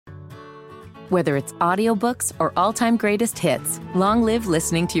Whether it's audiobooks or all-time greatest hits, long live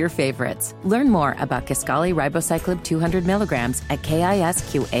listening to your favorites. Learn more about Kisqali Ribociclib 200 milligrams at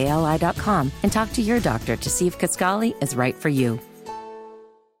KISQALI.com and talk to your doctor to see if Kisqali is right for you.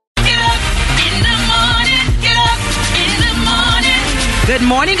 Good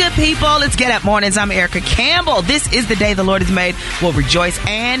morning, good people. It's Get Up Mornings. I'm Erica Campbell. This is the day the Lord has made. We'll rejoice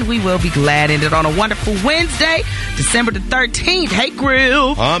and we will be glad in it on a wonderful Wednesday, December the 13th. Hey,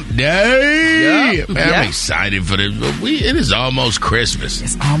 Grill. Hump Day. Yep. Man, I'm excited for this. It is almost Christmas.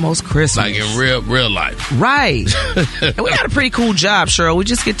 It's almost Christmas. Like in real life. Right. And we got a pretty cool job, Cheryl. We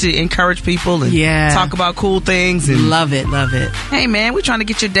just get to encourage people and talk about cool things. And love it. Hey, man, we're trying to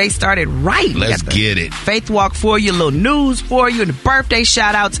get your day started right. Let's get it. Faith walk for you, a little news for you, and the birthday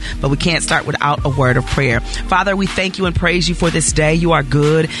shout outs, but we can't start without a word of prayer. Father, we thank you and praise you for this day. You are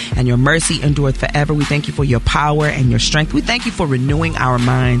good and your mercy endureth forever. We thank you for your power and your strength. We thank you for renewing our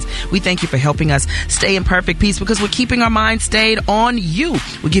minds. We thank you for helping us stay in perfect peace because we're keeping our minds stayed on you.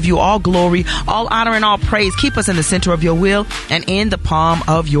 We give you all glory, all honor, and all praise. Keep us in the center of your will and in the palm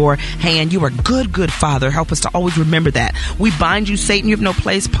of your hand. You are good Father. Help us to always remember that. We bind you, Satan. You have no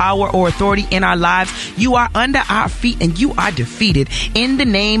place, power, or authority in our lives. You are under our feet and you are defeated. In the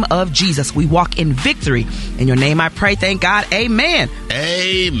name of Jesus, we walk in victory. In your name I pray, thank God. Amen.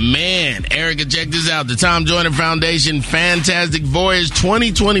 Amen. Erica, check this out. The Tom Joyner Foundation Fantastic Voyage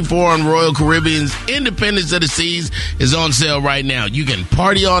 2024 on Royal Caribbean's Independence of the Seas is on sale right now. You can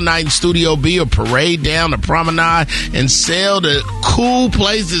party all night in Studio B or parade down the promenade and sail to cool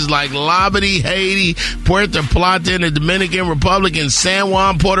places like Labadee, Haiti, Puerto Plata in the Dominican Republic, and San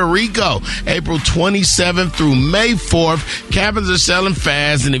Juan, Puerto Rico, April 27th through May 4th. Cabins are selling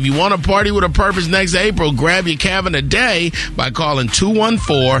fast, and if you want to party with a purpose next April, grab your cabin today by calling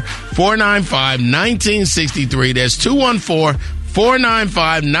 214-495-1963. That's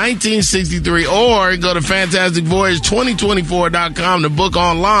 214-495-1963, or go to fantasticvoyage2024.com to book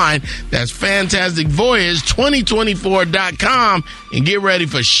online. That's fantasticvoyage2024.com and get ready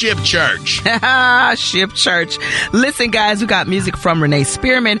for Ship Church. Ship Church. Listen, guys, we got music from Renee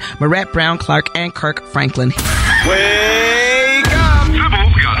Spearman, Marette Brown Clark, and Kirk Franklin. Wake up!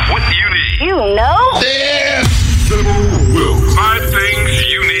 Sybil got what you need. You know? Yeah. Sybil Wilkes. 5 things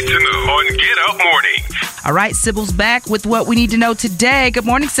you need to know on Get Up Mornings. All right, Sybil's back with what we need to know today. Good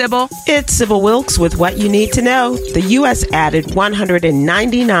morning, Sybil. It's Sybil Wilkes with what you need to know. The U.S. added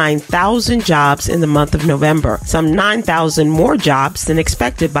 199,000 jobs in the month of November, some 9,000 more jobs than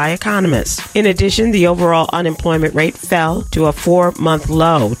expected by economists. In addition, the overall unemployment rate fell to a 4-month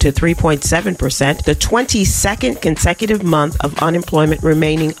low to 3.7%, the 22nd consecutive month of unemployment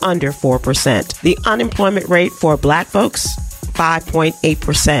remaining under 4%. The unemployment rate for Black folks,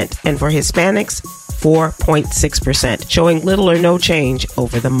 5.8%, and for Hispanics, 4.6%, showing little or no change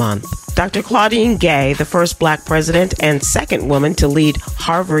over the month. Dr. Claudine Gay, the first Black president and second woman to lead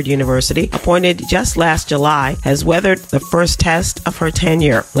Harvard University, appointed just last July, has weathered the first test of her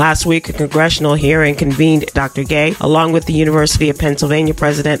tenure. Last week, a congressional hearing convened Dr. Gay, along with the University of Pennsylvania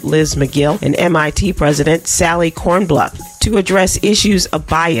President Liz McGill and MIT President Sally Kornbluth, to address issues of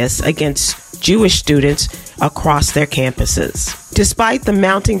bias against Jewish students across their campuses. Despite the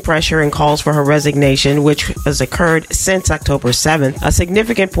mounting pressure and calls for her resignation, which has occurred since October 7th, a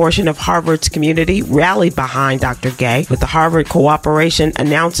significant portion of Harvard's community rallied behind Dr. Gay, with the Harvard Cooperation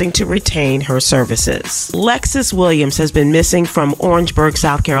announcing to retain her services. Lexus Williams has been missing from Orangeburg,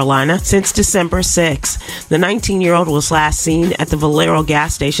 South Carolina since December 6th. The 19-year-old was last seen at the Valero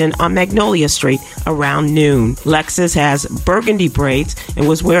gas station on Magnolia Street around noon. Lexus has burgundy braids and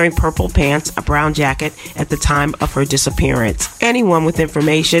was wearing purple pants, a brown jacket at the time of her disappearance. Anyone with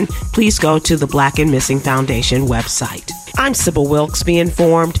information, please go to the Black and Missing Foundation website. I'm Sybil Wilkes. Be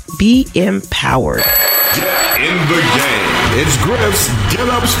informed, be empowered. Get in the game. It's Griff's Get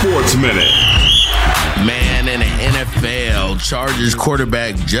Up Sports Minute. Man, in the NFL, Chargers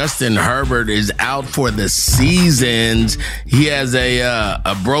quarterback Justin Herbert is out for the season. He has a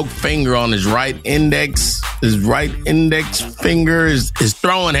broke finger on his right index. His right index finger is his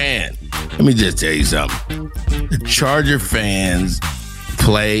throwing hand. Let me just tell you something. The Charger fans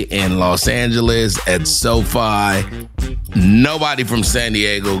play in Los Angeles at SoFi. Nobody from San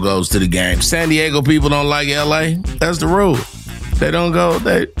Diego goes to the game. San Diego people don't like LA. That's the rule. They don't go.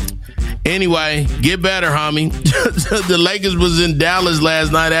 Anyway, get better, homie. The Lakers was in Dallas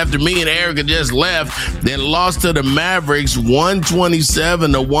last night after me and Erica just left, then lost to the Mavericks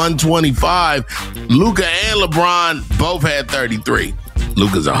 127-125. Luka and LeBron both had 33.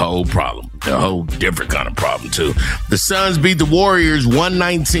 Luka's a whole problem. A whole different kind of problem, too. The Suns beat the Warriors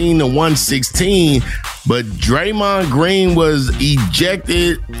 119-116. but Draymond Green was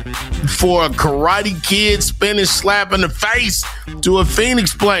ejected for a Karate Kid spinning slap in the face to a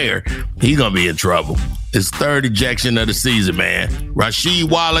Phoenix player. He's going to be in trouble. His third ejection of the season, man. Rasheed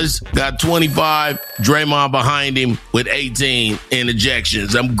Wallace got 25. Draymond behind him with 18 in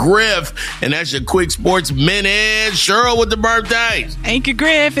ejections. I'm Griff, and that's your Quick Sports Minute. Cheryl with the birthdays. Thank you,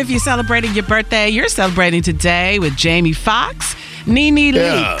 Griff. If you're celebrating your birthday, you're celebrating today with Jamie Foxx, Nene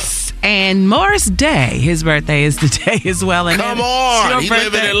Leakes, and Morris Day. His birthday is today as well. And come on. He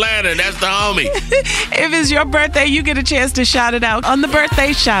live in Atlanta. That's the homie. If it's your birthday, you get a chance to shout it out on the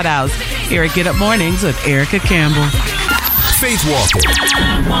birthday shout-outs here at Get Up Mornings with Erica Campbell. Faith Walking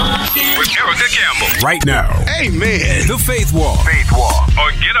With Erica Campbell. right now. Amen. The Faith Walk. Faith Walk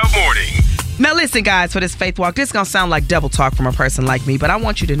on Get Up Morning. Now listen, guys, for this Faith Walk, this is going to sound like double talk from a person like me, but I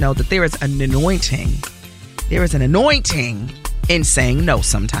want you to know that there is an anointing. There is an anointing in saying no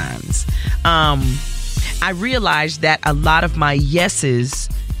sometimes. I realized that a lot of my yeses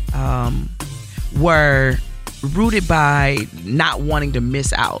were rooted by not wanting to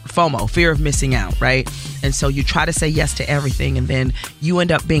miss out. FOMO, fear of missing out, right? And so you try to say yes to everything, and then you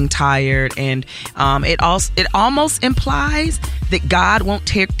end up being tired, and it almost implies that God won't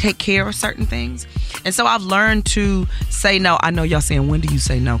take care of certain things. And so I've learned to say no. I know y'all saying, when do you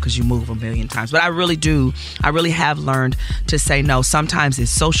say no? Because you move a million times. But I really do. I really have learned to say no. Sometimes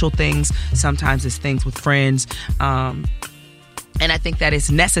it's social things. Sometimes it's things with friends. And I think that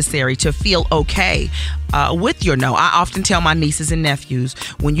it's necessary to feel okay with your no. I often tell my nieces and nephews,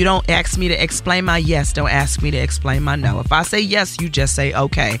 when you don't ask me to explain my yes, don't ask me to explain my no. If I say yes, you just say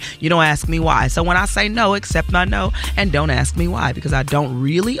okay. You don't ask me why. So when I say no, accept my no and don't ask me why, because I don't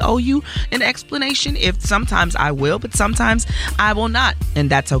really owe you an explanation. If sometimes I will, but sometimes I will not, and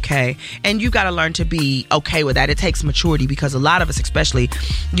that's okay. And you got to learn to be okay with that. It takes maturity, because a lot of us, especially,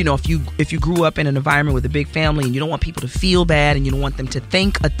 you know, if you grew up in an environment with a big family and you don't want people to feel bad and you don't want them to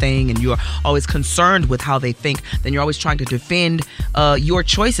think a thing, and you're always concerned with how they think, then you're always trying to defend your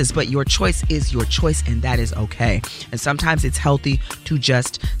choices. But your choice is your choice, and that is okay. And sometimes it's healthy to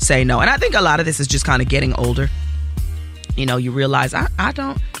just say no. And I think a lot of this is just kind of getting older. You know, you realize I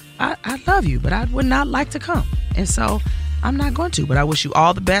love you, but I would not like to come, and so I'm not going to. But I wish you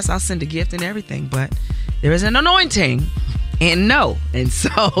all the best. I'll send a gift and everything, but there is an anointing and no. And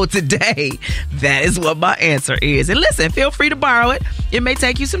so today, that is what my answer is. And listen, feel free to borrow it. It may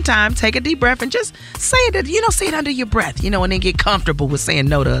take you some time. Take a deep breath and just say it, say it under your breath, and then get comfortable with saying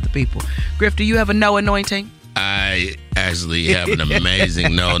no to other people. Griff, do you have a no anointing? I actually have an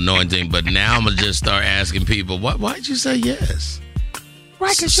amazing no anointing, but now I'm going to just start asking people, why'd you say yes?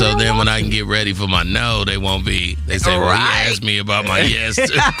 Right, so then when I can get ready for my no, they say, well, he asked me about my yes.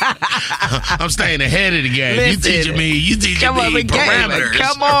 I'm staying ahead of the game. Listen, you teaching me parameters.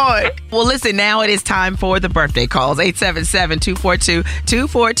 Come on. Well, listen, now it is time for the birthday calls.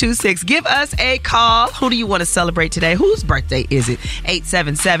 877-242-2426. Give us a call. Who do you want to celebrate today? Whose birthday is it?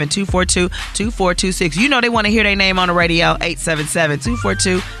 877-242-2426. You know they want to hear their name on the radio.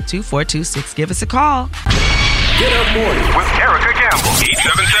 877-242-2426. Give us a call. Get Up Morning with Erica Campbell.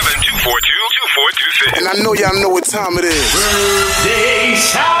 877-242-2426. And I know y'all know what time it is. Birthday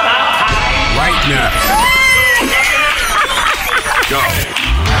shout out Right now. Go.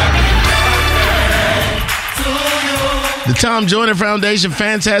 The Tom Joyner Foundation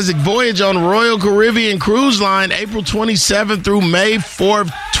Fantastic Voyage on Royal Caribbean Cruise Line, April 27th through May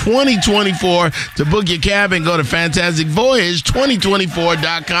 4th, 2024. To book your cabin, go to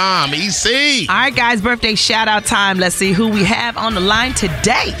fantasticvoyage2024.com. EC. All right, guys, birthday shout-out time. Let's see who we have on the line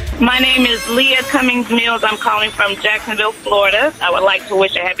today. My name is Leah Cummings Mills. I'm calling from Jacksonville, Florida. I would like to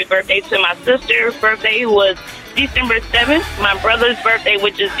wish a happy birthday to my sister's birthday, who was December 7th, my brother's birthday,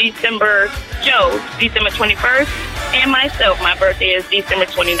 which is December 21st, and myself, my birthday is December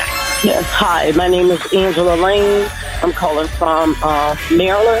 29th. Yes, hi, my name is Angela Lane. I'm calling from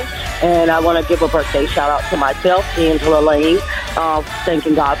Maryland, and I want to give a birthday shout out to myself, Angela Lane,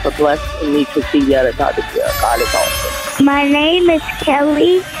 thanking God for blessing me to see yet another year. God is awesome. My name is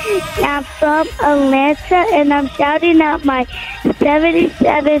Kelly. I'm from Atlanta, and I'm shouting out my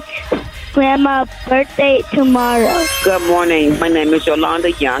 77th grandma's birthday tomorrow. Good morning. My name is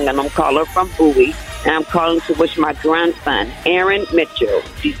Yolanda Young, and I'm calling from Bowie. And I'm calling to wish my grandson, Aaron Mitchell,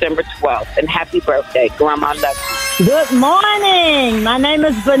 December 12th, and happy birthday. Grandma loves you. Good morning. My name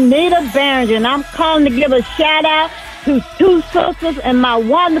is Benita Barrington. I'm calling to give a shout out to two sisters and my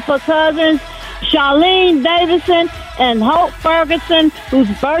wonderful cousins, Charlene Davidson and Hope Ferguson, whose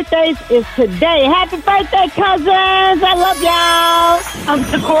birthdays is today. Happy birthday, cousins. I love y'all. I'm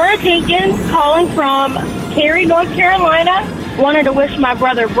Decorah Jenkins, calling from Cary, North Carolina. Wanted to wish my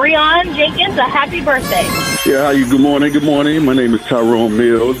brother Breon Jenkins a happy birthday. Yeah, how you? Good morning. Good morning. My name is Tyrone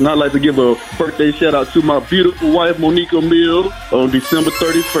Mills, and I'd like to give a birthday shout out to my beautiful wife, Monica Mills, on December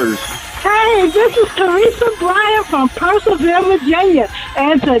 31st. Hey, this is Teresa Bryan from Purcellville, Virginia,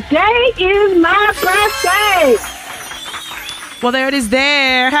 and today is my birthday. Well, there it is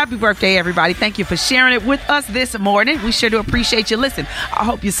there. Happy birthday, everybody. Thank you for sharing it with us this morning. We sure do appreciate you. Listen, I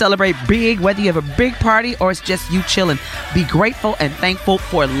hope you celebrate big, whether you have a big party or it's just you chilling. Be grateful and thankful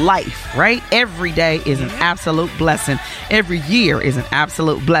for life, right? Every day is an absolute blessing. Every year is an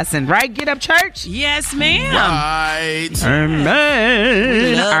absolute blessing, right? Get up, church. Yes, ma'am. Right.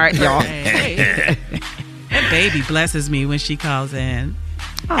 Amen. All right, y'all. That baby blesses me when she calls in.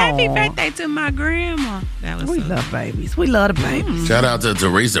 Happy birthday to my grandma. We love babies. We love the babies. Shout out to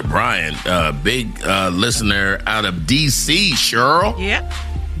Teresa Bryan, big listener out of D.C., Cheryl. Yep.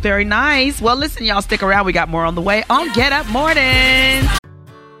 Very nice. Well, listen, y'all, stick around. We got more on the way on Get Up Morning.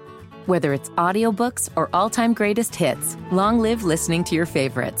 Whether it's audiobooks or all-time greatest hits, long live listening to your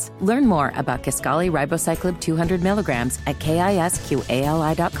favorites. Learn more about Kisqali Ribociclib 200 milligrams at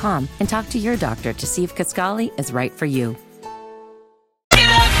KISQALI.com and talk to your doctor to see if Kisqali is right for you.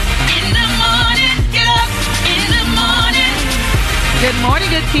 Good morning,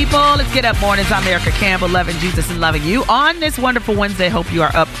 good people. Let's get up mornings. I'm Erica Campbell, loving Jesus and loving you on this wonderful Wednesday. Hope you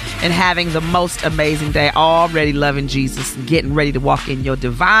are up and having the most amazing day. Already loving Jesus and getting ready to walk in your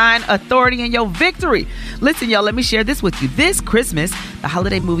divine authority and your victory. Listen, y'all, let me share this with you. This Christmas, the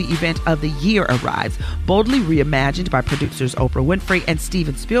holiday movie event of the year arrives. Boldly reimagined by producers Oprah Winfrey and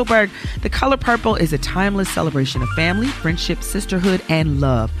Steven Spielberg, The Color Purple is a timeless celebration of family, friendship, sisterhood, and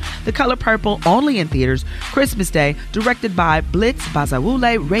love. The Color Purple, only in theaters, Christmas Day, directed by Blitz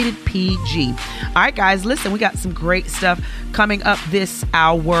Bazawule, rated PG. All right, guys, listen, we got some great stuff coming up this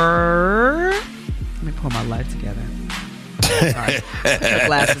hour. Let me pull my life together. Sorry. The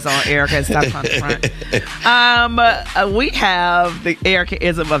glasses on, Erica, and stuff on the front. We have the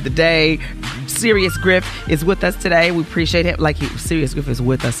Erica-ism of the day. Serious Griff is with us today. We appreciate him. Serious Griff is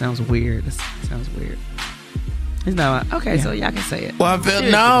with us sounds weird. This sounds weird. He's not okay, yeah. So y'all can say it. Well, I feel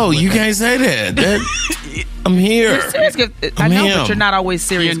no, you can't say that. I'm here. Serious Griff. I know, but you're not always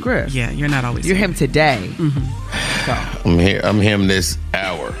Serious Griff. Yeah, you're not always. You're him today. Mm-hmm. So. I'm here. I'm him this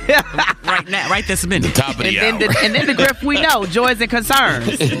hour. Right now, right this minute. The top of the hour. And then the Griff we know, joys and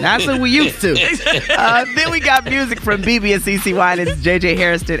concerns. That's what we used to. Then we got music from BB and CeCe Winans, JJ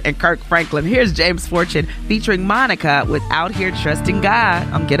Harrison, and Kirk Franklin. Here's James Fortune featuring Monica with Out Here Trusting God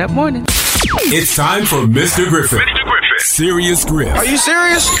on Get Up Morning. It's time for Mr. Griffin. Mr. Griffin. Serious Griff. Are you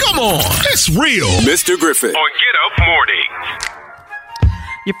serious? Come on. It's real. Mr. Griffin. On Get Up Morning.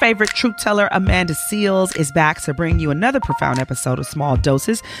 Your favorite truth teller, Amanda Seales, is back to bring you another profound episode of Small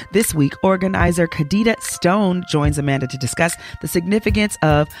Doses. This week, organizer Kadita Stone joins Amanda to discuss the significance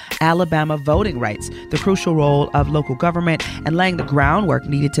of Alabama voting rights, the crucial role of local government, and laying the groundwork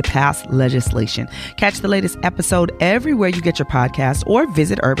needed to pass legislation. Catch the latest episode everywhere you get your podcast or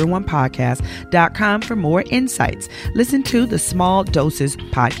visit urbanonepodcast.com for more insights. Listen to the Small Doses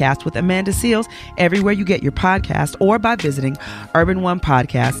podcast with Amanda Seales everywhere you get your podcast or by visiting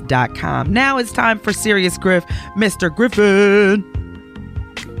urbanonepodcast.com. Now it's time for Serious Griff, Mr. Griffin.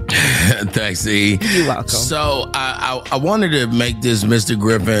 Thanks, E. You're welcome. So I wanted to make this Mr.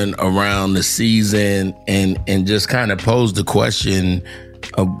 Griffin around the season and just kind of pose the question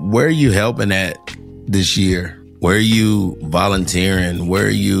of where are you helping at this year? Where are you volunteering? Where are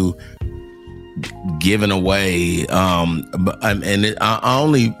you giving away? I'm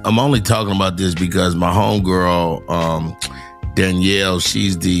only talking about this because my homegirl, Danielle,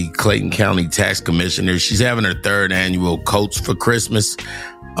 she's the Clayton County Tax Commissioner. She's having her third annual Coats for Christmas,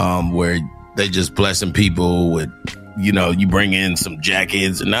 where they just blessing people with, you bring in some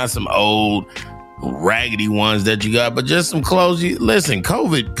jackets and not some old raggedy ones that you got, but just some clothes. Listen,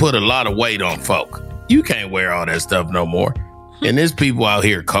 COVID put a lot of weight on folk. You can't wear all that stuff no more. And there's people out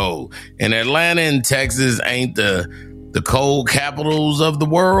here cold. And Atlanta and Texas ain't the cold capitals of the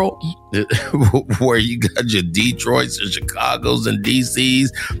world, where you got your Detroits and Chicagos and DCs,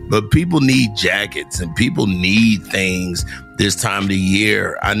 but people need jackets and people need things this time of the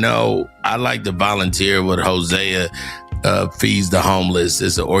year. I know I like to volunteer with Hosea Feeds the Homeless.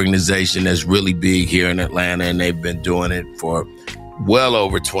 It's an organization that's really big here in Atlanta, and they've been doing it for well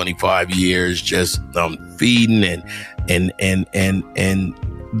over 25 years, just feeding and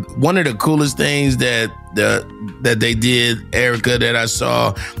one of the coolest things that they did, Erica, that I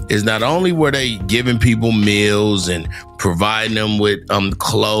saw is not only were they giving people meals and providing them with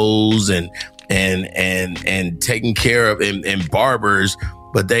clothes and taking care of and barbers,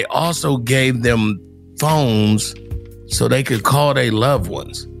 but they also gave them phones so they could call their loved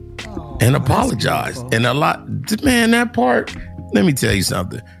ones and apologize. And that part, let me tell you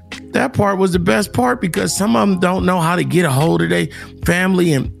something. That part was the best part because some of them don't know how to get a hold of their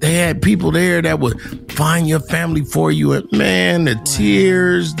family, and they had people there that would find your family for you. And man, the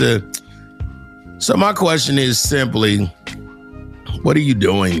tears, So my question is simply, what are you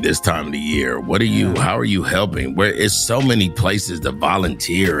doing this time of the year? How are you helping? It's so many places to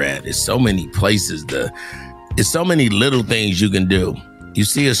volunteer at. It's so many places it's so many little things you can do. You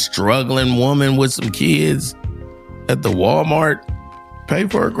see a struggling woman with some kids at the Walmart, pay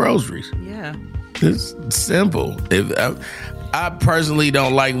for her groceries. Yeah. It's simple. I personally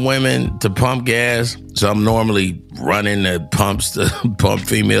don't like women to pump gas, so I'm normally running the pumps to pump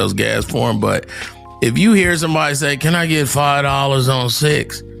females' gas for them. But if you hear somebody say, "Can I get $5 on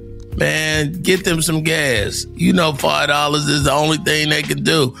 6?" Man, get them some gas. You know, $5 is the only thing they can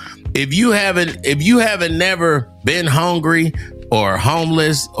do. If you haven't never been hungry or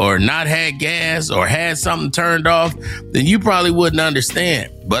homeless or not had gas or had something turned off, then you probably wouldn't understand.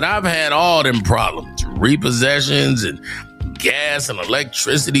 But I've had all them problems, repossessions and gas and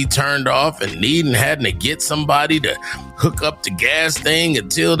electricity turned off and having to get somebody to hook up the gas thing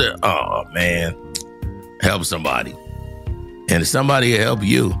until help somebody. And somebody will help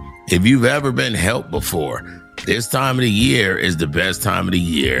you. If you've ever been helped before, this time of the year is the best time of the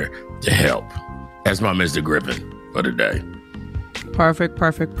year to help. That's my Mr. Griffin for today. Perfect.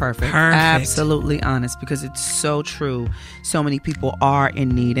 Absolutely honest, because it's so true. So many people are in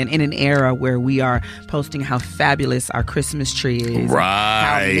need, and in an era where we are posting how fabulous our Christmas tree is, right?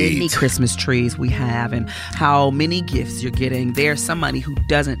 How many Christmas trees we have, and how many gifts you're getting. There's somebody who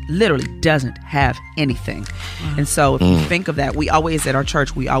literally doesn't have anything. And so if you think of that, we always at our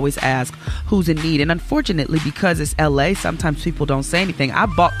church, we always ask who's in need. And unfortunately, because it's LA, sometimes people don't say anything. I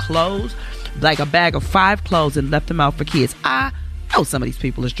bought clothes, like a bag of 5 clothes, and left them out for kids. I know some of these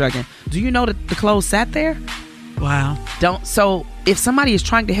people are struggling. Do you know that the clothes sat there? Wow. So if somebody is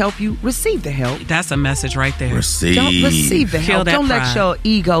trying to help you, receive the help. That's a message right there. Don't receive the help. Don't let your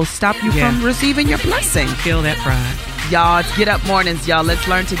ego stop you from receiving your blessing. Feel that pride. Y'all, it's Get Up Mornings, y'all. Let's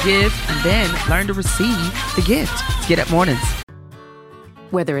learn to give and then learn to receive the gift. It's Get Up Mornings.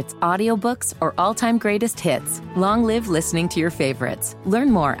 Whether it's audiobooks or all-time greatest hits, long live listening to your favorites. Learn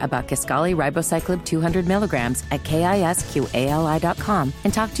more about Kisqali Ribociclib 200 milligrams at KISQALI.com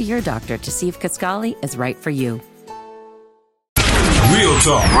and talk to your doctor to see if Kisqali is right for you. Real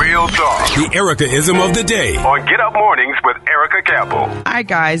talk. The Erica-ism of the day. On Get Up Mornings with Erica Campbell. All right,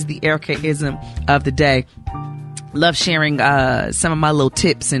 guys, the Erica-ism of the day. Love sharing some of my little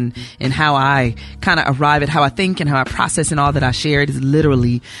tips and how I kind of arrive at how I think and how I process and all that I share. It is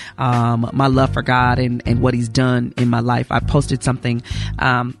literally my love for God and what he's done in my life. I posted something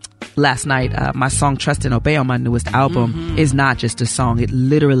last night. My song Trust and Obey on my newest album is not just a song. It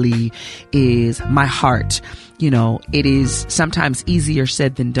literally is my heart. You know, it is sometimes easier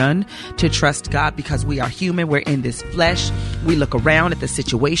said than done to trust God because we are human. We're in this flesh. We look around at the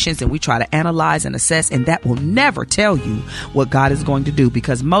situations and we try to analyze and assess, and that will never tell you what God is going to do,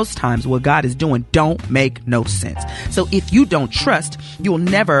 because most times what God is doing don't make no sense. So if you don't trust, you'll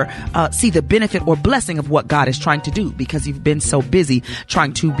never see the benefit or blessing of what God is trying to do, because you've been so busy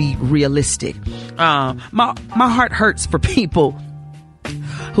trying to be realistic. My heart hurts for people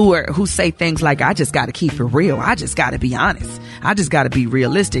who say things like, I just got to keep it real. I just got to be honest. I just got to be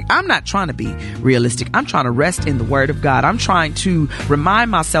realistic. I'm not trying to be realistic. I'm trying to rest in the word of God. I'm trying to remind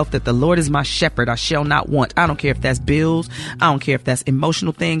myself that the Lord is my shepherd. I shall not want. I don't care if that's bills. I don't care if that's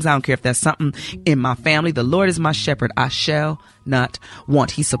emotional things. I don't care if that's something in my family. The Lord is my shepherd. I shall not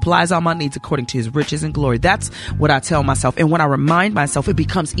want. He supplies all my needs according to his riches and glory. That's what I tell myself. And when I remind myself, it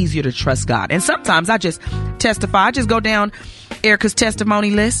becomes easier to trust God. And sometimes I just testify. I just go down Erica's testimony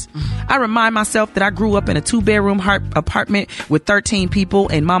list. I remind myself that I grew up in a 2-bedroom apartment with 13 people,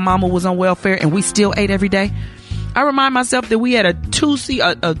 and my mama was on welfare, and we still ate every day. I remind myself that we had a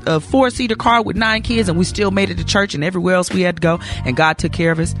 4-seater car with 9 kids, and we still made it to church and everywhere else we had to go, and God took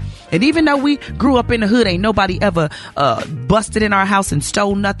care of us. And even though we grew up in the hood, ain't nobody ever busted in our house and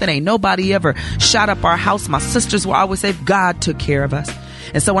stole nothing. Ain't nobody ever shot up our house. My sisters will always say, God took care of us.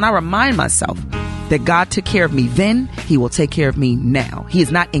 And so when I remind myself that God took care of me then, he will take care of me now. He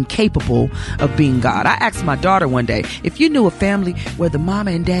is not incapable of being God. I asked my daughter one day, if you knew a family where the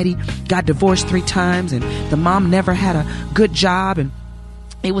mama and daddy got divorced 3 times and the mom never had a good job and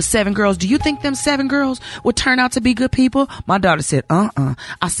it was 7 girls, do you think them 7 girls would turn out to be good people? My daughter said, I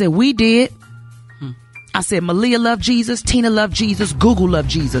said, we did. I said, Malia loved Jesus, Tina loved Jesus, Google loved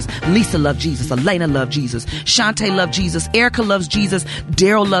Jesus, Lisa loved Jesus, Elena loved Jesus, Shantae loved Jesus, Erica loves Jesus,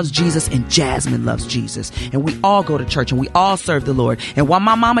 Daryl loves Jesus, and Jasmine loves Jesus. And we all go to church and we all serve the Lord. And while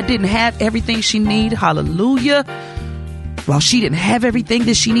my mama didn't have everything she needed, hallelujah, while she didn't have everything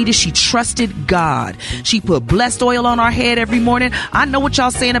that she needed, she trusted God. She put blessed oil on our head every morning. I know what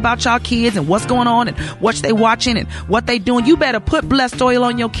y'all saying about y'all kids and what's going on and what they watching and what they doing. You better put blessed oil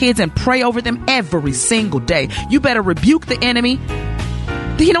on your kids and pray over them every single day. You better rebuke the enemy.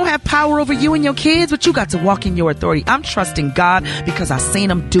 He don't have power over you and your kids, but you got to walk in your authority. I'm trusting God because I've seen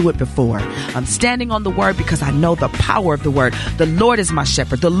him do it before. I'm standing on the word because I know the power of the word. The Lord is my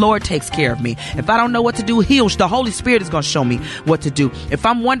shepherd. The Lord takes care of me. If I don't know what to do, the Holy Spirit is going to show me what to do. If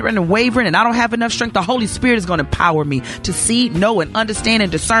I'm wondering and wavering and I don't have enough strength, the Holy Spirit is going to empower me to see, know, and understand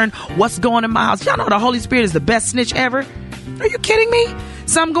and discern what's going on in my house. Y'all know the Holy Spirit is the best snitch ever. Are you kidding me?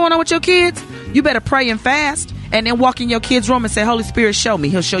 Something going on with your kids? You better pray and fast. And then walk in your kid's room and say, Holy Spirit, show me.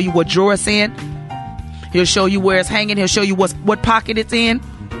 He'll show you what drawer it's in. He'll show you where it's hanging. He'll show you what pocket it's in.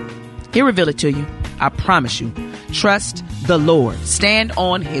 He'll reveal it to you. I promise you. Trust the Lord. Stand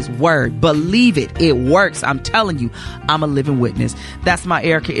on his word. Believe it. It works. I'm telling you, I'm a living witness. That's my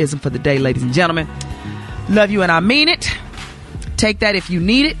Erica-ism for the day, ladies and gentlemen. Love you and I mean it. Take that if you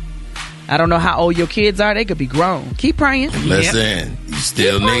need it. I don't know how old your kids are. They could be grown. Keep praying. Listen, you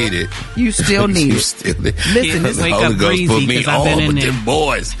still need it. You still need it. Listen, the Holy Ghost put me on with them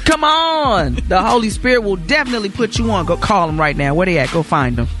boys. Come on. The Holy Spirit will definitely put you on. Go call them right now. Where they at? Go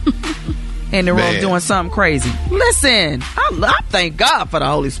find them. In the room doing something crazy. Listen, I thank God for the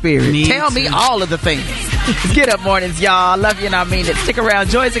Holy Spirit. Tell me all of the things. Get up mornings, y'all. Love you and I mean it. Stick around.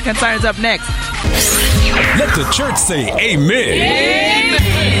 Joys and Concerns up next. Let the church say amen. Amen.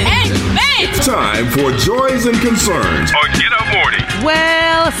 It's time for Joys and Concerns on Get Up Morning.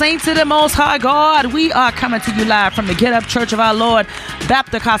 Well, saints of the Most High God, we are coming to you live from the Get Up Church of Our Lord,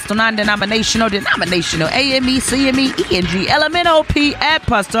 Baptist non-denominational, AME, CME, ENG, LMNOP,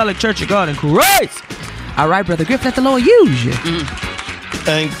 Apostolic Church of God in Christ. All right, Brother Griff, let the Lord use you.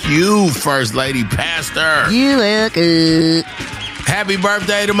 Thank you, First Lady Pastor. You're welcome. Happy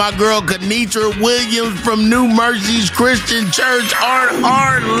birthday to my girl, Kenitra Williams from New Mercies Christian Church. Our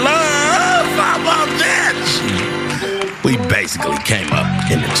love. How about that? We basically came up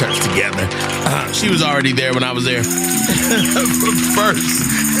in the church together. She was already there when I was there. First,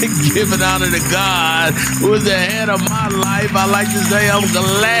 giving honor to God, who is the head of my life. I like to say I'm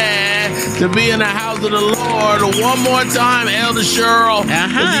glad to be in the house of the Lord. One more time, Elder Cheryl. He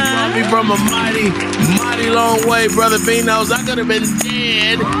brought me from a mighty long way, Brother Beanos. I could have been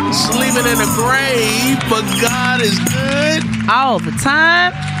dead, sleeping in a grave, but God is good. All the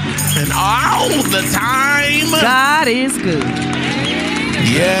time. And all the time. God is good.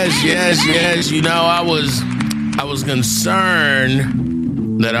 Yes. You know, I was concerned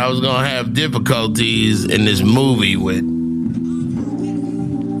that I was going to have difficulties in this movie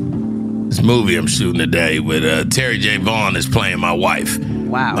I'm shooting today with Terry J. Vaughn is playing my wife.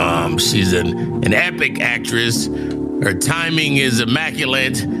 Wow. She's an epic actress. Her timing is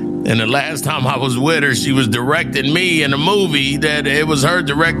immaculate. And the last time I was with her, she was directing me in a movie that it was her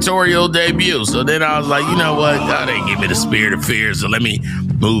directorial debut. So then I was like, you know what? God ain't give me the spirit of fear, so let me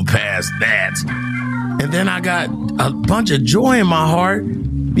move past that. And then I got a bunch of joy in my heart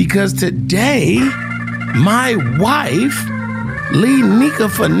because today, my wife, Lee Nika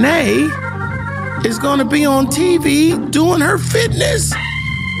Fanay, is going to be on TV doing her fitness.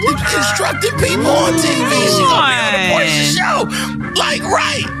 Instructing people on TV. She's going to be on the voice show. Like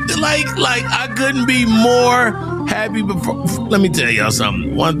I couldn't be more happy before. Let me tell y'all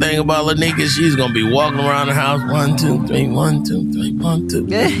something. One thing about Lanika, she's going to be walking around the house. 1, 2, 3, 1, 2, 3, 1, 2,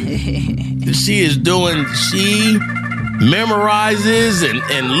 3. She memorizes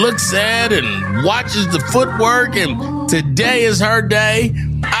and looks at and watches the footwork. And today is her day.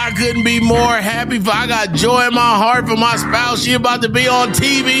 I couldn't be more happy. I got joy in my heart for my spouse. She about to be on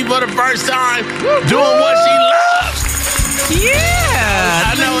TV for the first time doing what she loves.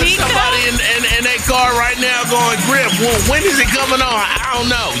 Yeah. I know it's somebody in their car right now going, Griff, when is it coming on? I don't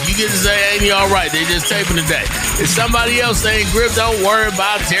know. You get to say, ain't he all right? They just taping today. It's somebody else saying, Griff, don't worry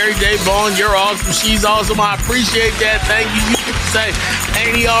about Terry J. Vaughn. You're awesome. She's awesome. I appreciate that. Thank you. You get to say,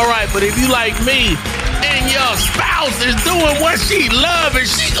 ain't he all right? But if you like me, and your spouse is doing what she loves and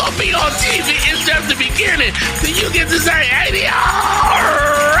she gonna be on TV, it's just the beginning. Then you get to say, ain't he all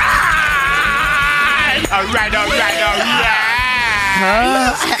right? All right.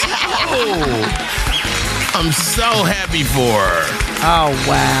 I'm so happy for her. Oh,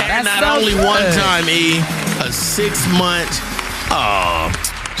 wow. And that's not so only good. one time, a 6 month.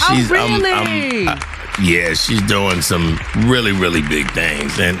 Really? Yeah, she's doing some really, really big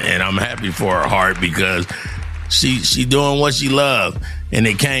things. And I'm happy for her heart because she doing what she loves. And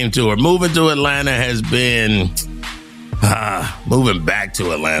it came to her. Moving to Atlanta has been, moving back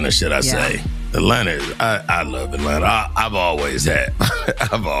to Atlanta, should I say. Atlanta, I love Atlanta. I've always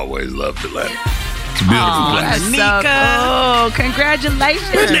I've always loved Atlanta. It's a beautiful place. Oh,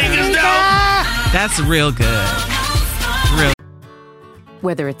 congratulations. That's real good.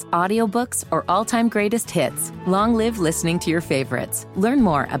 Whether it's audiobooks or all-time greatest hits, long live listening to your favorites. Learn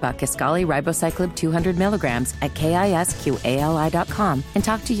more about Kisqali Ribociclib 200 milligrams at KISQALI.com and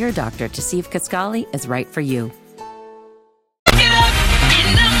talk to your doctor to see if Kisqali is right for you.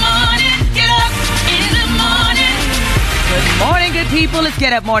 Good morning, good people. It's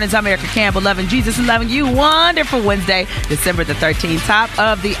Get Up Mornings. I'm Erica Campbell, loving Jesus and loving you. Wonderful Wednesday, December the 13th, top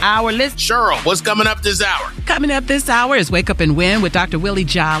of the hour list. Cheryl, what's coming up this hour? Coming up this hour is Wake Up and Win with Dr. Willie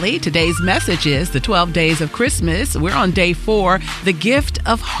Jolly. Today's message is the 12 days of Christmas. We're on day 4, the gift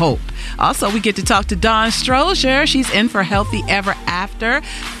of hope. Also, we get to talk to Dawn Strozier. She's in for Healthy Ever After,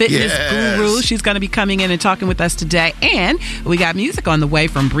 fitness guru. She's going to be coming in and talking with us today. And we got music on the way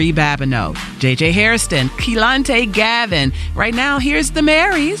from Bree Babineau, JJ Hairston, Keelante Gavin. Right now, here's the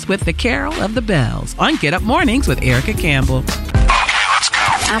Marys with the Carol of the Bells on Get Up Mornings with Erica Campbell.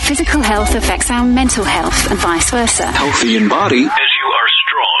 Our physical health affects our mental health and vice versa. Healthy in body. As you are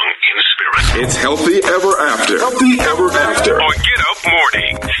strong in spirit. It's Healthy Ever After. Healthy Ever After. On Get Up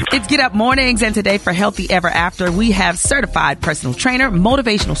Mornings. It's Get Up Mornings, and today for Healthy Ever After, we have certified personal trainer,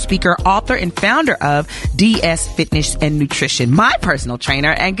 motivational speaker, author, and founder of DS Fitness and Nutrition, my personal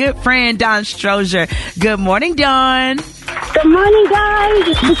trainer and good friend, Dawn Strozier. Good morning, Dawn. Good morning,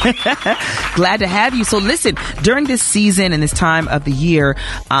 guys. Glad to have you. So listen, during this season and this time of the year,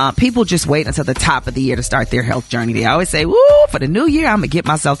 people just wait until the top of the year to start their health journey. They always say, woo, for the new year, I'm going to get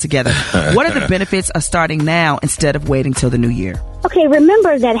myself together. What are the benefits of starting now instead of waiting till the new year? Okay,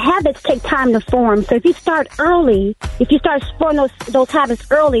 remember that habits take time to form. So if you start early, if you start forming those habits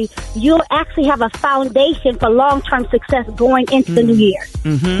early, you'll actually have a foundation for long-term success going into the new year.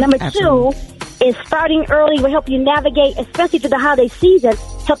 Number 2 is starting early will help you navigate, especially through the holiday season,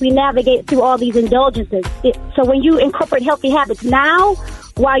 help you navigate through all these indulgences. So when you incorporate healthy habits now,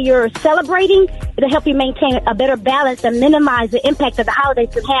 while you're celebrating, it'll help you maintain a better balance and minimize the impact that the holidays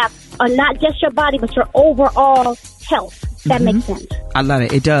can have on not just your body, but your overall health. That makes sense. I love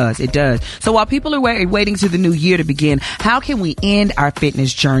it. It does. It does. So while people are waiting to the new year to begin, how can we end our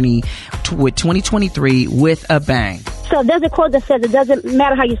fitness journey with 2023 with a bang? So there's a quote that says it doesn't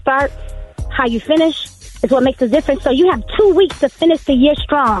matter how you start, how you finish is what makes the difference. So you have 2 weeks to finish the year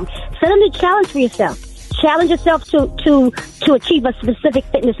strong. Set a new challenge for yourself. Challenge yourself to achieve a specific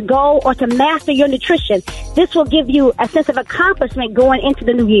fitness goal or to master your nutrition. This will give you a sense of accomplishment going into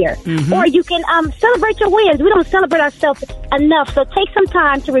the new year. Or you can celebrate your wins. We don't celebrate ourselves enough. So take some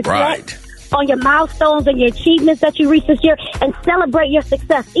time to reflect on your milestones and your achievements that you reached this year and celebrate your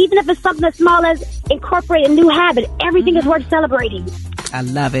success. Even if it's something as small as incorporate a new habit, everything is worth celebrating. I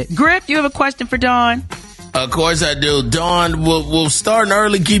love it. Griff, you have a question for Dawn? Of course I do. Dawn, will starting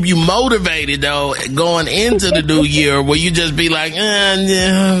early keep you motivated, though, going into the new year? Will you just be like, Yes,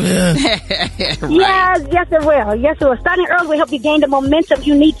 it will. Yes, it will. Starting early will help you gain the momentum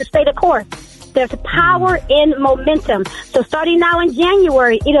you need to stay the course. There's power in momentum. So starting now in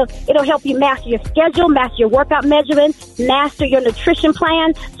January, it'll help you master your schedule, master your workout measurements, master your nutrition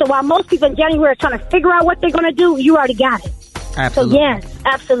plan. So while most people in January are trying to figure out what they're going to do, you already got it. Absolutely. So yes,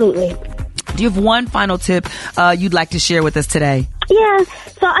 absolutely. Do you have one final tip you'd like to share with us today? Yeah,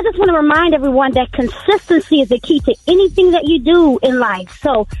 so I just want to remind everyone that consistency is the key to anything that you do in life.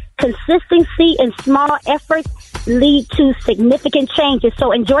 So consistency and small efforts lead to significant changes.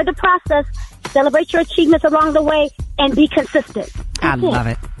 So enjoy the process, celebrate your achievements along the way, and be consistent. I love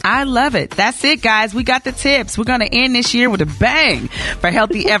it. I love it. That's it, guys. We got the tips. We're going to end this year with a bang for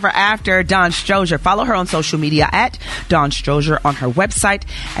Healthy Ever After. Dawn Strozier. Follow her on social media at Dawn Strozier, on her website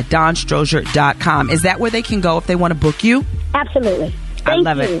at DawnStrozier.com. Is that where they can go if they want to book you? Absolutely. I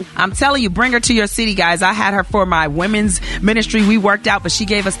love it. I'm telling you, bring her to your city, guys. I had her for my women's ministry. We worked out, but she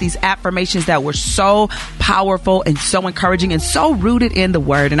gave us these affirmations that were so powerful and so encouraging and so rooted in the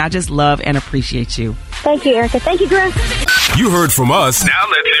word. And I just love and appreciate you. Thank you, Erica. Thank you, Griff. You heard from us. Now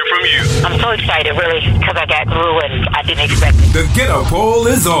let's hear from you. I'm so excited, really, because I got through and I didn't expect it. The Get Up poll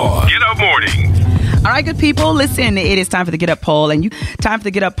is on. Get Up Mornings. All right, good people, listen, it is time for the Get Up poll, and time for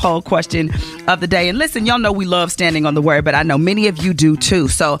the Get Up poll question of the day. And listen, y'all know we love standing on the word, but I know many of you do too.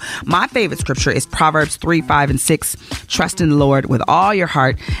 So my favorite scripture is Proverbs 3, 5, and 6. Trust in the Lord with all your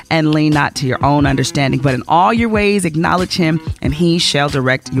heart and lean not to your own understanding, but in all your ways acknowledge him and he shall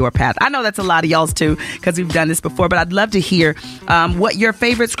direct your path. I know that's a lot of y'all's too, because we've done this before, but I'd love to hear what your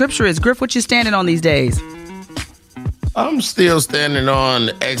favorite scripture is. Griff, what you standing on these days? I'm still standing on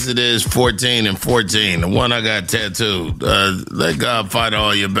Exodus 14:14, the one I got tattooed. Let God fight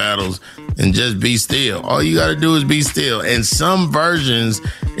all your battles and just be still. All you got to do is be still. And some versions,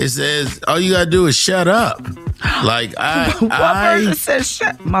 it says, all you got to do is shut up. Like, what version says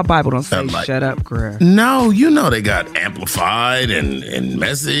shut? My Bible don't say shut up, Griff. No, you know they got amplified and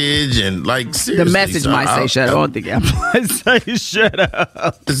message and like seriously. The message might say shut up. I don't think amplified say shut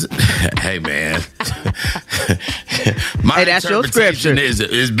up. Hey, man. Hey, that's your scripture.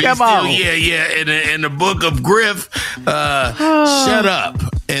 Is be Come still. on. Yeah. In the book of Griff, shut up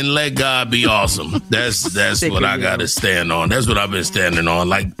and let God be awesome. That's what I got to stand on. That's what I've been standing on,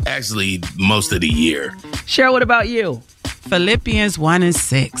 like actually most of the year. Cheryl, what about you? Philippians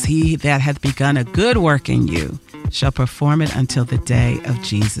 1:6. He that hath begun a good work in you shall perform it until the day of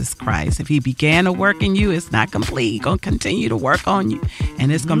Jesus Christ. If he began a work in you, it's not complete. He's going to continue to work on you.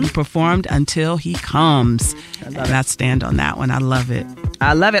 And it's going to be performed until he comes. I stand on that one. I love it.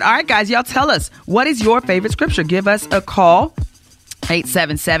 I love it. All right, guys, y'all tell us, what is your favorite scripture? Give us a call.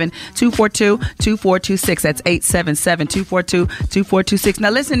 877-242-2426. That's 877-242-2426.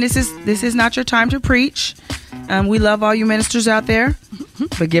 Now, listen, this is not your time to preach. We love all you ministers out there,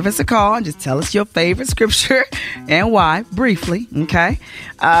 but give us a call and just tell us your favorite scripture and why, briefly, okay?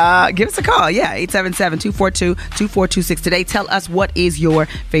 Give us a call, 877-242-2426. Today, tell us what is your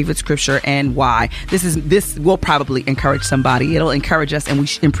favorite scripture and why. This will probably encourage somebody. It'll encourage us, and we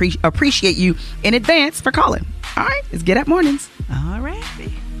appreciate you in advance for calling. All right, it's Get Up Mornings. All right.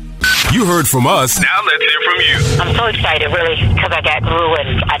 You heard from us. Now let's hear from you. I'm so excited, really, because I got through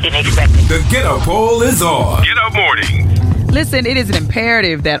and I didn't expect it. The Get Up poll is on. Get Up Morning. Listen, it is an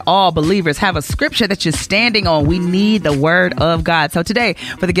imperative that all believers have a scripture that you're standing on. We need the word of God. So today,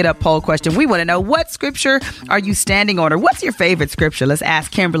 for the Get Up poll question, we want to know, what scripture are you standing on, or what's your favorite scripture? Let's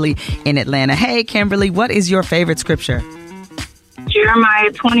ask Kimberly in Atlanta. Hey, Kimberly, what is your favorite scripture?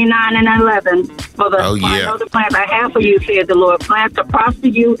 Jeremiah 29:11. For the I know the plans I have for you, said the Lord, plans to prosper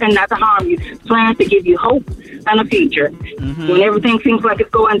you and not to harm you, plans to give you hope and a future. Mm-hmm. When everything seems like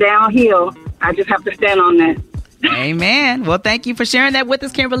it's going downhill, I just have to stand on that. Amen. Well, thank you for sharing that with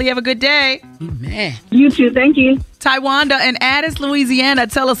us, Kimberly. Have a good day. Amen. You too. Thank you. Tywanda in Addis, Louisiana.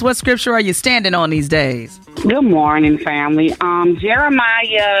 Tell us, what scripture are you standing on these days? Good morning, family.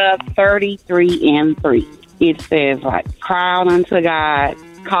 Jeremiah 33:3. It says, like, cry out unto God,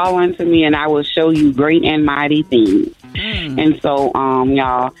 call unto me, and I will show you great and mighty things. And so,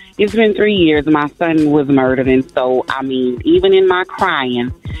 y'all, it's been 3 years. My son was murdered. And so, I mean, even in my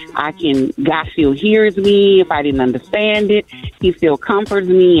crying, God still hears me. If I didn't understand it, he still comforts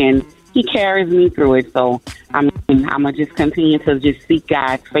me and he carries me through it. So, I'm going to just continue to just seek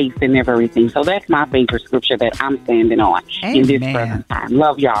God's face in everything. So that's my favorite scripture that I'm standing on in this present time.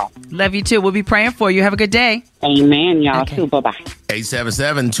 Love y'all. Love you too. We'll be praying for you. Have a good day. Amen, y'all too. Bye-bye.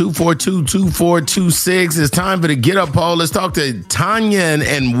 877-242-2426. It's time for the Get Up poll. Let's talk to Tanya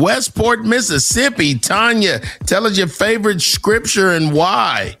in Westport, Mississippi. Tanya, tell us your favorite scripture and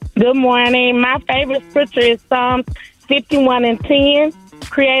why. Good morning. My favorite scripture is Psalms 51:10.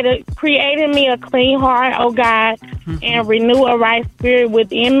 Created me a clean heart, O God, and renew a right spirit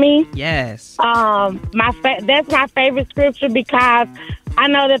within me. Yes. That's my favorite scripture, because I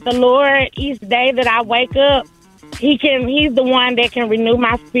know that the Lord, each day that I wake up, He's the one that can renew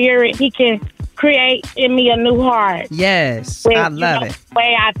my spirit. He can create in me a new heart. Yes, I love it. The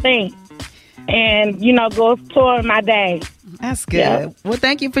way I think, and go toward my day. That's good. Yeah. Well,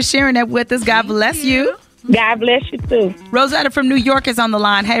 thank you for sharing that with us. God bless you. God bless you too. Rosetta from New York is on the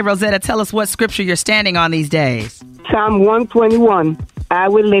line. Hey, Rosetta, tell us what scripture you're standing on these days. Psalm 121. I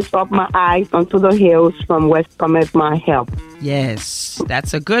will lift up my eyes unto the hills, from whence cometh my help. Yes,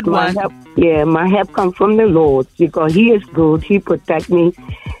 that's a good one. My help comes from the Lord, because he is good. He protects me.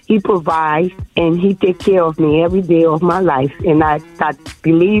 He provides, and he takes care of me every day of my life. And I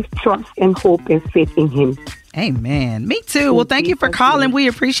believe, trust, and hope and faith in him. Amen. Me too. Well, thank you for calling. We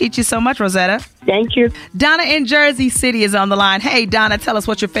appreciate you so much, Rosetta. Thank you. Donna in Jersey City is on the line. Hey, Donna, tell us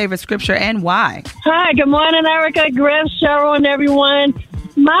what's your favorite scripture and why. Hi, good morning, Erica, Griff, Cheryl, and everyone.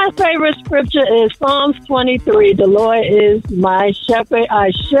 My favorite scripture is Psalms 23. The Lord is my shepherd.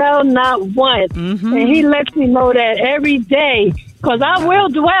 I shall not want. And he lets me know that every day because I will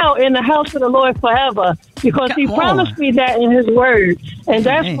dwell in the house of the Lord forever, because He promised me that in His word. And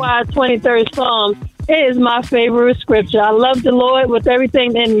that's why 23rd Psalm is my favorite scripture. I love the Lord with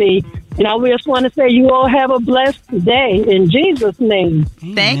everything in me. And I just want to say you all have a blessed day in Jesus' name.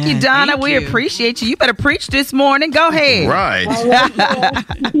 Thank you, Donna. We appreciate you. You better preach this morning. Go ahead. Right.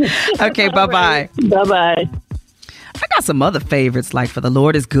 Okay, bye-bye. Bye-bye. I got some other favorites, like for the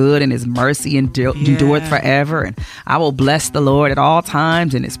Lord is good and His mercy endureth forever. And I will bless the Lord at all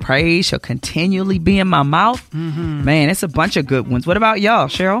times, and His praise shall continually be in my mouth. Mm-hmm. Man, it's a bunch of good ones. What about y'all,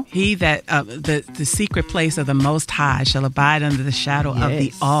 Cheryl? He that the secret place of the Most High shall abide under the shadow of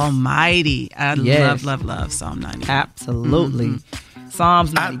the Almighty. I love Psalm 90. Absolutely. Mm-hmm.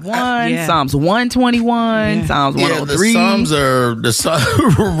 Psalms 91, Psalms 121, Psalms 103. The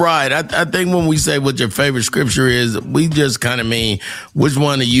Psalms are right. I think when we say what your favorite scripture is, we just kind of mean which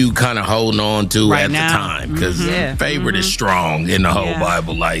one are you kind of holding on to at the time. Because favorite is strong in the whole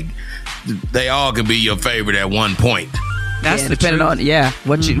Bible. Like, they all can be your favorite at one point. That's depending on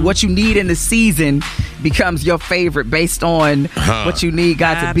what you need in the season becomes your favorite based on what you need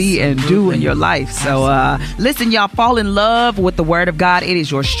God to be and do in your life. So listen, y'all, fall in love with the Word of God. It is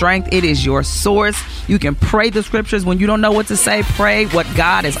your strength. It is your source. You can pray the scriptures when you don't know what to say. Pray what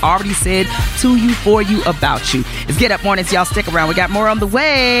God has already said to you, for you, about you. It's Get Up Mornings. Y'all stick around. We got more on the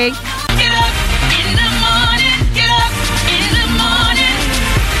way. Get up in the morning. Get up in the morning.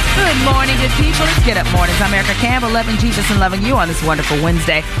 Good morning, good people. It's Get Up Mornings. I'm Erica Campbell, loving Jesus and loving you on this wonderful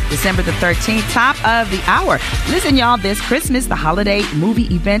Wednesday, December the 13th, top of the hour. Listen, y'all, this Christmas, the holiday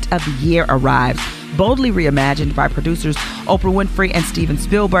movie event of the year arrives. Boldly reimagined by producers Oprah Winfrey and Steven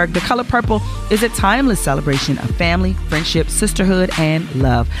Spielberg, The Color Purple is a timeless celebration of family, friendship, sisterhood, and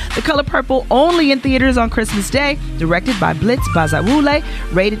love. The Color Purple only in theaters on Christmas Day, directed by Blitz Bazawule,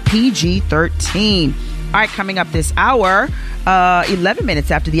 rated PG-13. All right, coming up this hour, 11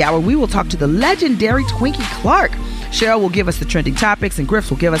 minutes after the hour, we will talk to the legendary Twinkie Clark. Cheryl will give us the trending topics, and Griffs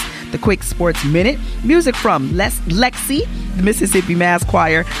will give us the quick sports minute. Music from Lexi, the Mississippi Mass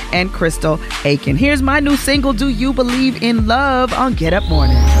Choir, and Crystal Aiken. Here's my new single, Do You Believe in Love, on Get Up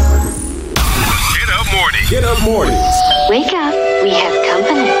Morning. Get Up Morning. Get Up Mornings. Wake up, we have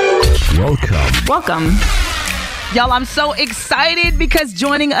company. Welcome. Y'all, I'm so excited because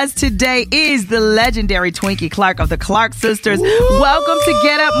joining us today is the legendary Twinkie Clark of the Clark Sisters. Welcome to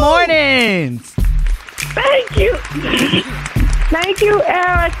Get Up Mornings. Thank you. Thank you,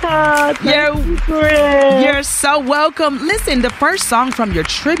 Erica. You're so welcome. Listen, the first song from your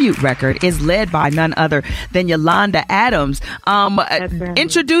tribute record is led by none other than Yolanda Adams.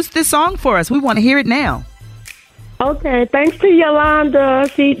 Introduce this song for us. We want to hear it now. Okay, thanks to Yolanda.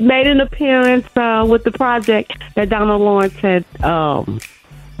 She made an appearance with the project that Donald Lawrence had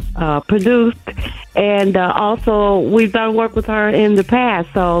produced. And also, we've done work with her in the past.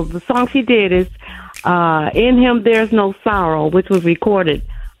 So the song she did is In Him There's No Sorrow, which was recorded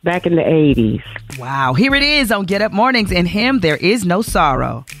back in the 80s. Wow. Here it is on Get Up Mornings. In Him There Is No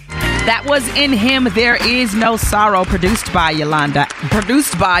Sorrow. That was In Him There Is No Sorrow, produced by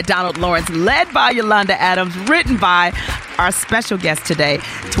Donald Lawrence, led by Yolanda Adams, written by our special guest today,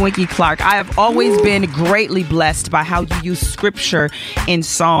 Twinkie Clark. I have always been greatly blessed by how you use scripture in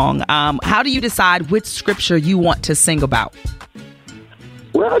song. How do you decide which scripture you want to sing about?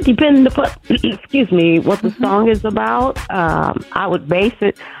 Well, depending upon, what the song is about, I would base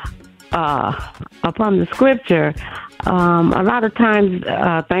it upon the scripture. A lot of times,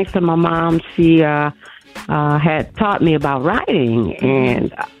 thanks to my mom, she had taught me about writing.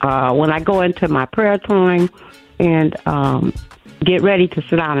 And when I go into my prayer time and get ready to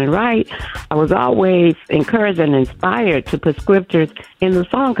sit down and write, I was always encouraged and inspired to put scriptures in the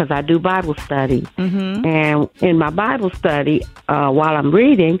song because I do Bible study. Mm-hmm. And in my Bible study, while I'm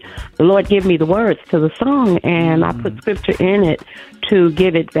reading, the Lord give me the words to the song, and I put scripture in it to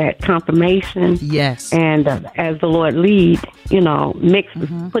give it that confirmation. Yes. And as the Lord lead,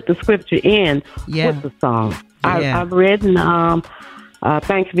 put the scripture in with the song. I've written...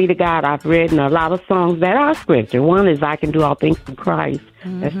 thanks be to God, I've written a lot of songs that are scripture. One is I Can Do All Things Through Christ.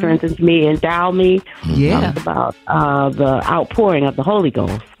 That strengthens me, endow me. Yeah. Talks about the outpouring of the Holy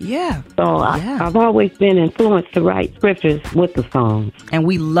Ghost. Yeah. So I've always been influenced to write scriptures with the songs. And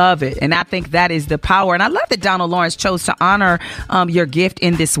we love it. And I think that is the power. And I love that Donald Lawrence chose to honor your gift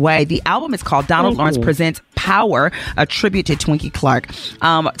in this way. The album is called Donald Lawrence Presents Power, a tribute to Twinkie Clark,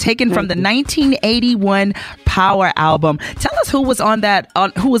 taken from the 1981 Power album. Tell us who was on that,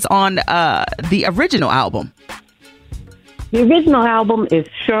 the original album. The original album is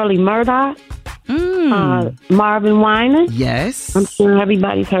Shirley Murdoch, Marvin Winans. Yes. I'm sure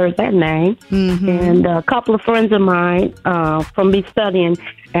everybody's heard that name. And a couple of friends of mine from me studying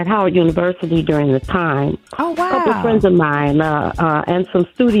at Howard University during the time. Oh, wow. A couple of friends of mine and some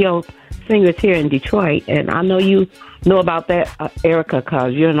studio singers here in Detroit. And I know you know about that, Erica,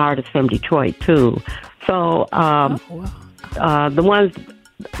 because you're an artist from Detroit, too. So the ones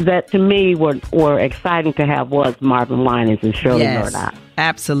that to me were exciting to have was Marvin Winans and Shirley Murdoch.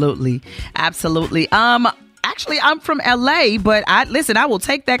 Absolutely. Actually, I'm from LA, but I will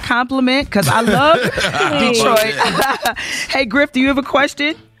take that compliment because I love Detroit. Hey, Griff, do you have a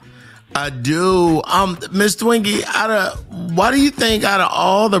question? I do. Miss Twinkie, why do you think out of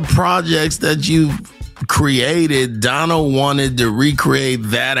all the projects that you've created, Donald wanted to recreate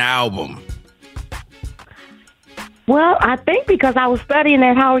that album? Well, I think because I was studying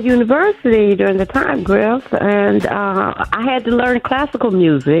at Howard University during the time, Griff, and I had to learn classical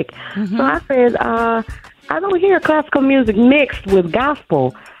music. So I said, I don't hear classical music mixed with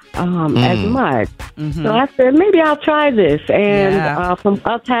gospel as much. So I said, maybe I'll try this. And from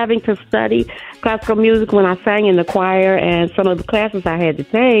us having to study classical music when I sang in the choir and some of the classes I had to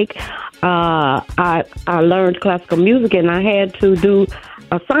take, I learned classical music and I had to do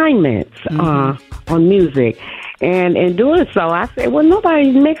assignments on music. And in doing so, I said, well,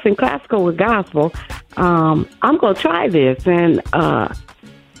 nobody's mixing classical with gospel. I'm going to try this. And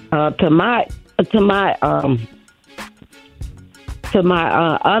to my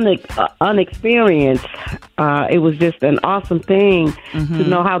unexperienced, it was just an awesome thing to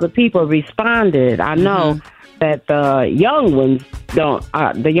know how the people responded. I know that the young ones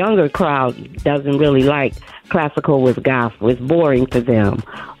the younger crowd doesn't really like classical with gospel. It's boring to them.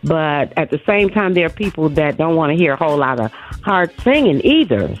 But at the same time, there are people that don't want to hear a whole lot of hard singing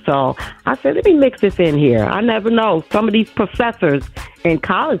either. So I said, let me mix this in here. I never know. Some of these professors in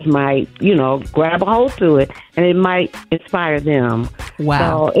college might, grab a hold to it, and it might inspire them.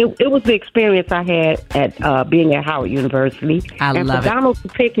 Wow. So it was the experience I had at being at Howard University. I love it. Donald to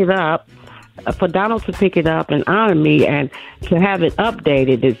pick it up, for Donald to pick it up and honor me and to have it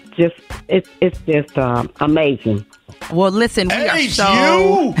updated is just amazing. Well, listen, we are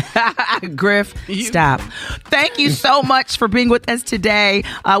so... Griff, stop. Thank you so much for being with us today.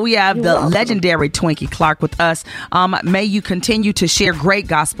 We have the legendary Twinkie Clark with us. May you continue to share great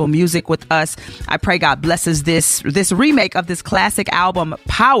gospel music with us. I pray God blesses this remake of this classic album,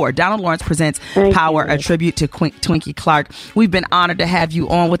 Power. Donald Lawrence presents Power, a tribute to Twinkie Clark. We've been honored to have you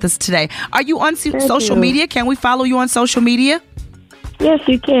on with us today. Are you on social media? Can we follow you on social media? Yes,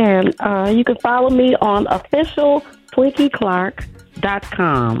 you can. You can follow me on official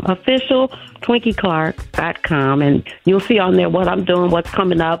TwinkieClark.com. Official TwinkieClark.com. And you'll see on there what I'm doing, what's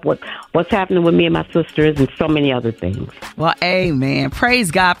coming up, what's happening with me and my sisters, and so many other things. Well, amen.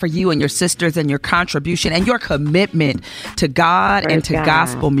 Praise God for you and your sisters and your contribution and your commitment to God and to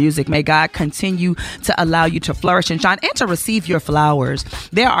gospel music. May God continue to allow you to flourish and shine and to receive your flowers.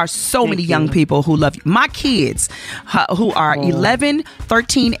 There are so many young people who love you. My kids, who are 11,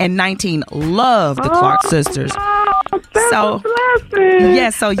 13, and 19, love the Clark sisters. So,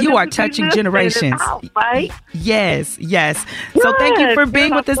 yes, so you are touching generations. Yes. So thank you for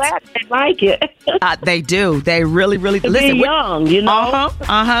being with us. They like it. They do. They really listen. They're young,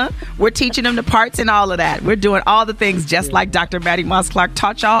 We're teaching them the parts and all of that. We're doing all the things just like Dr. Maddie Moss Clark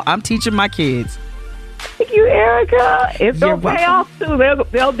taught y'all. I'm teaching my kids. Thank you, Erica. It's going to pay off, too.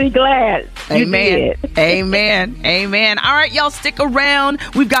 They'll be glad. Amen. Amen. All right, y'all, stick around.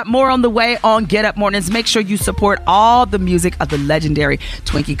 We've got more on the way on Get Up Mornings. Make sure you support all the music of the legendary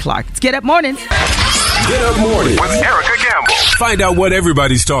Twinkie Clark. It's Get Up Mornings. Get Up Mornings with Erica Gamble. Find out what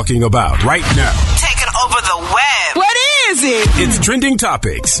everybody's talking about right now. Taking over the web. What is it? It's Trending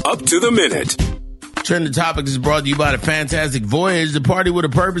Topics, up to the minute. Trending Topics is brought to you by the Fantastic Voyage. The Party with a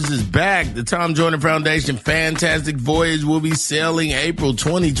Purpose is back. The Tom Joyner Foundation Fantastic Voyage will be sailing April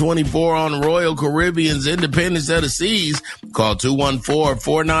 2024 on Royal Caribbean's Independence of the Seas. Call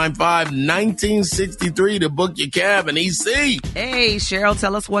 214-495-1963 to book your cab in EC. Hey, Cheryl,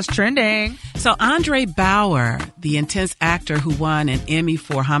 tell us what's trending. So Andre Bauer, the intense actor who won an Emmy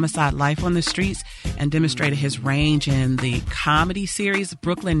for Homicide: Life on the Streets and demonstrated his range in the comedy series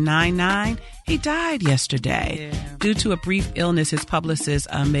Brooklyn Nine-Nine, he died yesterday. Due to a brief illness, his publicist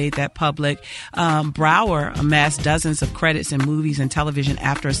made that public. Bauer amassed dozens of credits in movies and television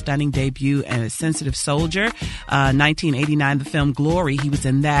after a stunning debut in A Sensitive Soldier. 1989, the film Glory, he was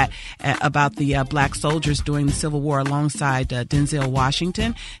in that about the black soldiers during the Civil War alongside Denzel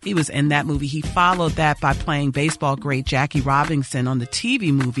Washington. He was in that movie. He followed that by playing baseball great Jackie Robinson on the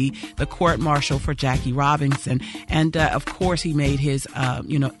TV movie The Court Martial for Jackie Robinson. And of course, he made his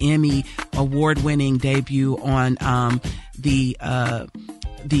Emmy award award-winning debut on the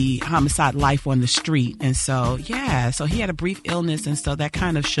homicide Life on the Street. And so he had a brief illness, and so that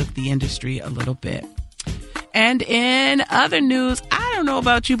kind of shook the industry a little bit. And in other news, I don't know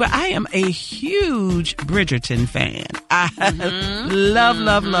about you, but I am a huge Bridgerton fan. I love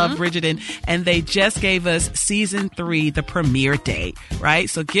Bridgerton. And they just gave us season 3, the premiere date, right?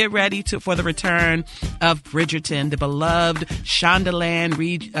 So get ready for the return of Bridgerton. The beloved Shondaland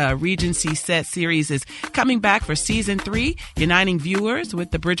Regency set series is coming back for season 3, uniting viewers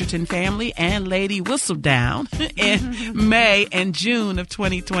with the Bridgerton family and Lady Whistledown in May and June of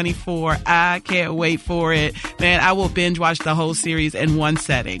 2024. I can't wait for it. Man, I will binge watch the whole series in one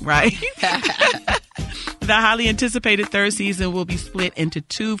setting, right? The highly anticipated third season will be split into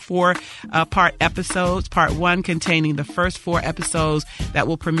 2 4-part episodes. Part 1 containing the first 4 episodes that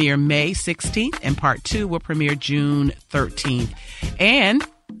will premiere May 16th, and Part 2 will premiere June 13th. And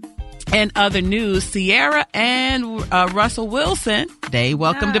in other news, Sierra and Russell Wilson, they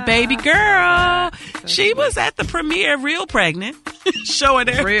welcomed a baby girl. She was at the premiere, real pregnant, showing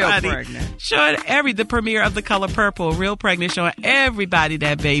everybody. The premiere of The Color Purple, real pregnant, showing everybody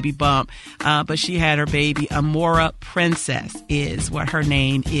that baby bump. But she had her baby, Amora Princess is what her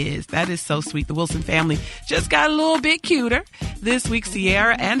name is. That is so sweet. The Wilson family just got a little bit cuter. This week,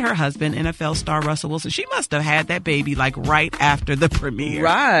 Sierra and her husband, NFL star Russell Wilson, she must have had that baby like right after the premiere.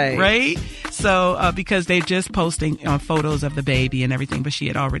 Right? So, because they're just posting photos of the baby and everything, but she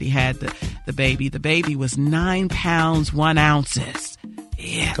had already had the baby. The baby was 9 pounds, 1 ounces.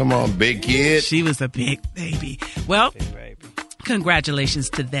 Yeah. Come on, big kid. She was a big baby. Well, congratulations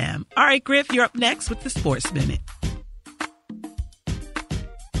to them. All right, Griff, you're up next with the Sports Minute.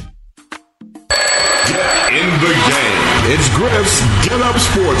 Get in the game. It's Griff's Get Up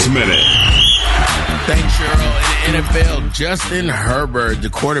Sports Minute. Thanks, Cheryl. In the NFL, Justin Herbert, the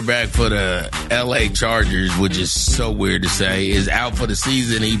quarterback for the LA Chargers, which is so weird to say, is out for the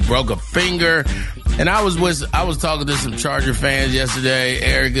season. He broke a finger. And I was talking to some Charger fans yesterday,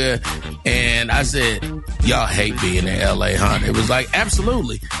 Erica, and I said, y'all hate being in LA, huh? It was like,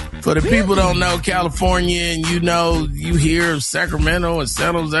 absolutely. For the people who don't know California, and you hear of Sacramento and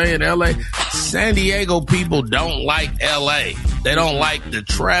San Jose and LA, San Diego people don't like LA. They don't like the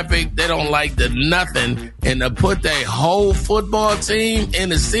traffic. They don't like the nothing. And to put their whole football team in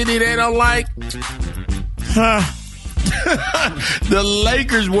the city they don't like, the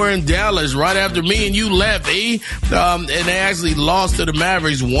Lakers were in Dallas right after me and you left, and they actually lost to the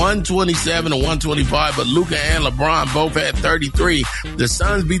Mavericks 127 to 125, but Luka and LeBron both had 33. The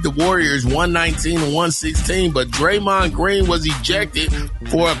Suns beat the Warriors 119 to 116, but Draymond Green was ejected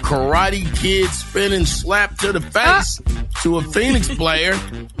for a Karate Kid spinning slap to the face to a Phoenix player.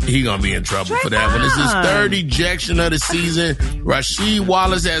 He gonna be in trouble for that one. This is his 3rd ejection of the season. Rasheed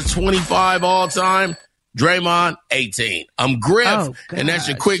Wallace has 25 all time. Draymond, 18. I'm Griff, and that's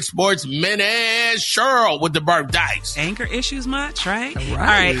your quick sports minute. Cheryl with the birthdays. Anger issues much, right? All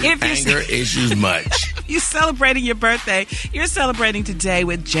right. Anger issues much. You're celebrating your birthday. You're celebrating today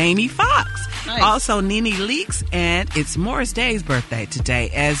with Jamie Foxx. Nice. Also, Nene Leakes, and it's Morris Day's birthday today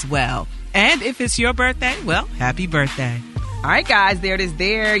as well. And if it's your birthday, well, happy birthday. All right, guys, there it is.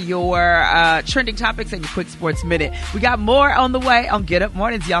 There, your trending topics and your quick sports minute. We got more on the way on Get Up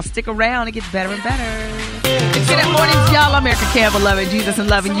Mornings. Y'all stick around. It gets better and better. It's Get Up Mornings, y'all. I'm Erica Campbell, loving Jesus and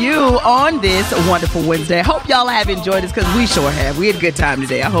loving you on this wonderful Wednesday. I hope y'all have enjoyed this because we sure have. We had a good time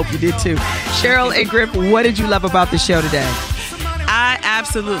today. I hope you did too. Cheryl and Griff, what did you love about the show today? I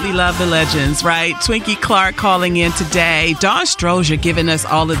absolutely love the legends, right? Twinkie Clark calling in today. Dawn Strozier giving us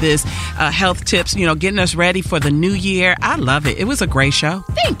all of this health tips, getting us ready for the new year. I love it. It was a great show.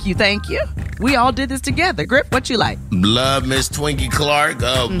 Thank you. We all did this together. Griff, what you like? Love Miss Twinkie Clark.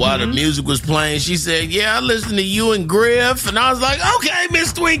 While the music was playing, she said, yeah, I listened to you and Griff. And I was like, okay,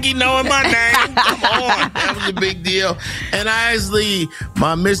 Miss Twinkie knowing my name. Come on. That was a big deal. And I actually,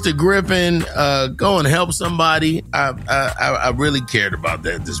 my Mr. Griffin, go and help somebody. I really cared about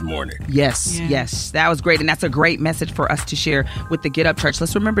that this morning. Yes. That was great. And that's a great message for us to share with the Get Up Church.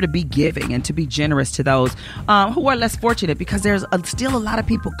 Let's remember to be giving and to be generous to those who are less fortunate, because there's still a lot of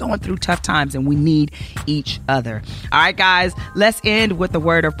people going through tough times and we need each other. All right, guys, let's end with a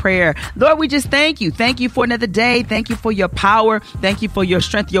word of prayer. Lord, we just thank you. Thank you for another day. Thank you for your power. Thank you for your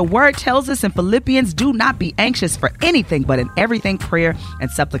strength. Your word tells us in Philippians, do not be anxious for anything, but in everything prayer and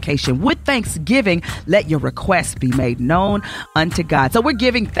supplication. With thanksgiving, let your requests be made known unto God. So we're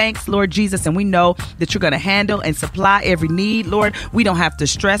giving thanks, Lord Jesus, and we know that you're going to handle and supply every need, Lord. We don't have to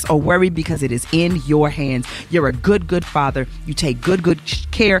stress or worry because it is in your hands. You're a good, good Father. You take good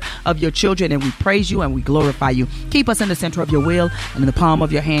care of your children. children, and we praise you and we glorify you. Keep us in the center of your will and in the palm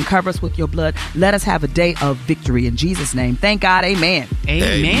of your hand. Cover us with your blood. Let us have a day of victory in Jesus' name. Thank God. Amen.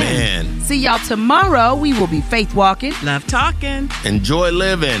 Amen. See y'all tomorrow. We will be faith walking, love talking, enjoy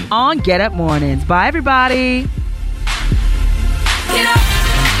living on Get Up Mornings. Bye, everybody. Get up.